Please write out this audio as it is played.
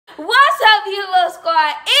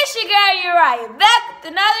everyone, it's your girl Uriah, back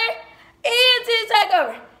with another YouTube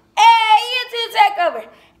Takeover. Hey, YouTube Takeover.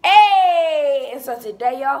 Hey, and so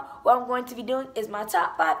today, y'all, what I'm going to be doing is my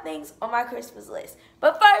top 5 things on my Christmas list.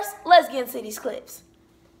 But first, let's get into these clips.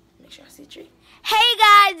 Make sure I see the tree. Hey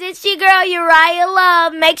guys, it's your girl Uriah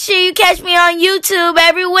Love. Make sure you catch me on YouTube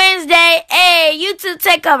every Wednesday. Hey, YouTube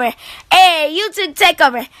Takeover. Hey, YouTube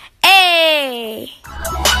Takeover. Hey.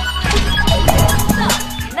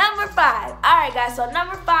 Number 5. Alright guys, so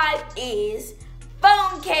number 5 is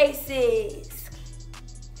phone cases.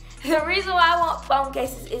 The reason why I want phone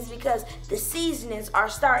cases is because the seasonings are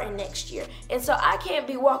starting next year. And so I can't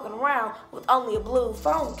be walking around with only a blue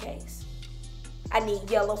phone case. I need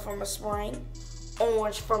yellow for my spring,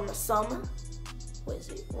 orange for my summer. What is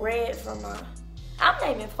it? Red for my... I'm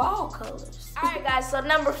naming fall colors. Alright guys, so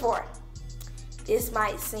number 4. This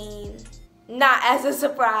might seem not as a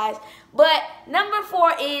surprise, but number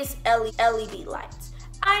 4 is LED lights.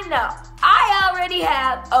 I know, I already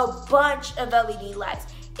have a bunch of LED lights.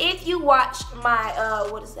 If you watched my,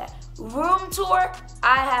 room tour,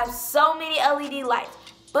 I have so many LED lights,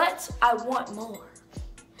 but I want more.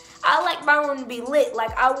 I like my room to be lit,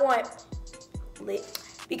 like I want lit,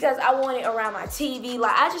 because I want it around my TV.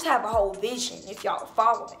 Like I just have a whole vision, if y'all are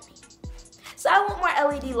following me. So I want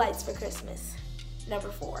more LED lights for Christmas. Number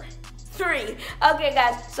 4. 3. Okay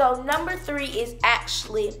guys, so number 3 is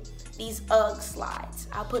actually these UGG slides.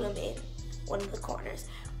 I'll put them in one of the corners.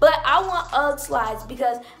 But I want UGG slides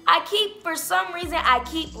because for some reason, I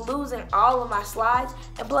keep losing all of my slides.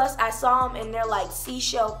 And plus, I saw them and they're like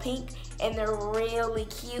seashell pink and they're really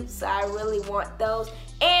cute. So I really want those.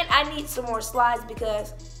 And I need some more slides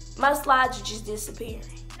because my slides are just disappearing.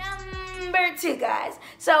 Number 2, guys.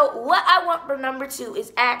 So what I want for number 2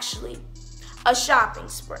 is actually a shopping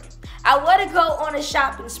spree. I want to go on a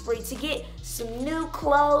shopping spree to get some new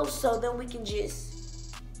clothes so then we can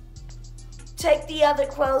just take the other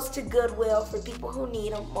clothes to Goodwill for people who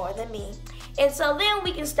need them more than me. And so then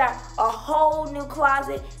we can start a whole new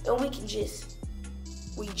closet and we can just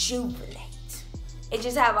rejuvenate and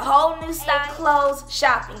just have a whole new style clothes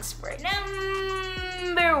shopping spree.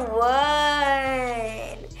 Number 1.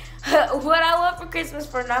 What I want for Christmas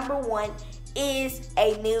for number 1 is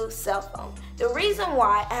a new cell phone. The reason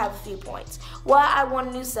why, I have a few points. Why I want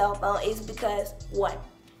a new cell phone is because 1,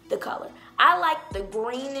 the color. I like the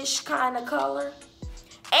greenish kind of color.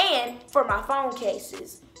 And for my phone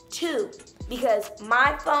cases. 2, because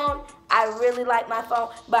my phone, I really like my phone,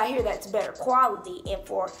 but I hear that's better quality. And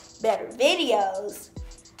for better videos,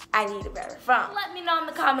 I need a better phone. Let me know in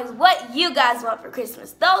the comments what you guys want for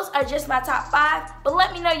Christmas. Those are just my top 5, but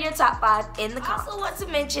let me know your top 5 in the comments. I also want to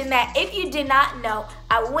mention that if you did not know,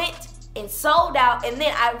 I went and sold out and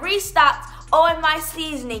then I restocked on my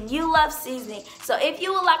seasoning. You love seasoning. So if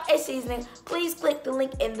you would like a seasoning, please click the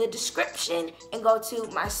link in the description and go to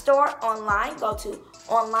my store online. Go to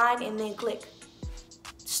online and then click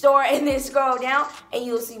store and then scroll down and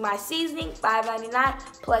you'll see my seasoning,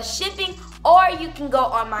 $5.99 plus shipping. Or you can go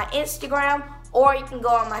on my Instagram or you can go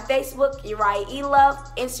on my Facebook, Uriah E Love,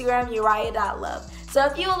 Instagram, Uriah.love. So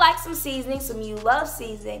if you would like some seasoning, some You Love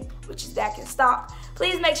seasoning, which is back in stock,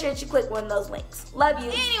 please make sure that you click one of those links. Love you.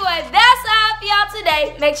 Anyway, that's all for y'all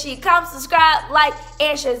today. Make sure you comment, subscribe, like,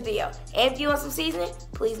 and share this video. And if you want some seasoning,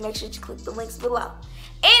 please make sure that you click the links below.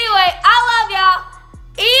 Anyway, I love y'all.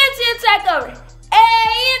 YouTube Takeover.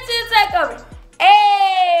 Hey, YouTube Takeover.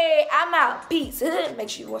 Hey, I'm out. Peace. Make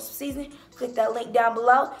sure you want some seasoning. Click that link down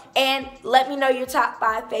below. And let me know your top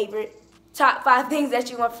 5 things that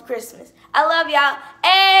you want for Christmas. I love y'all.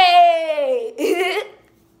 Hey.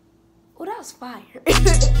 Oh, that was fire.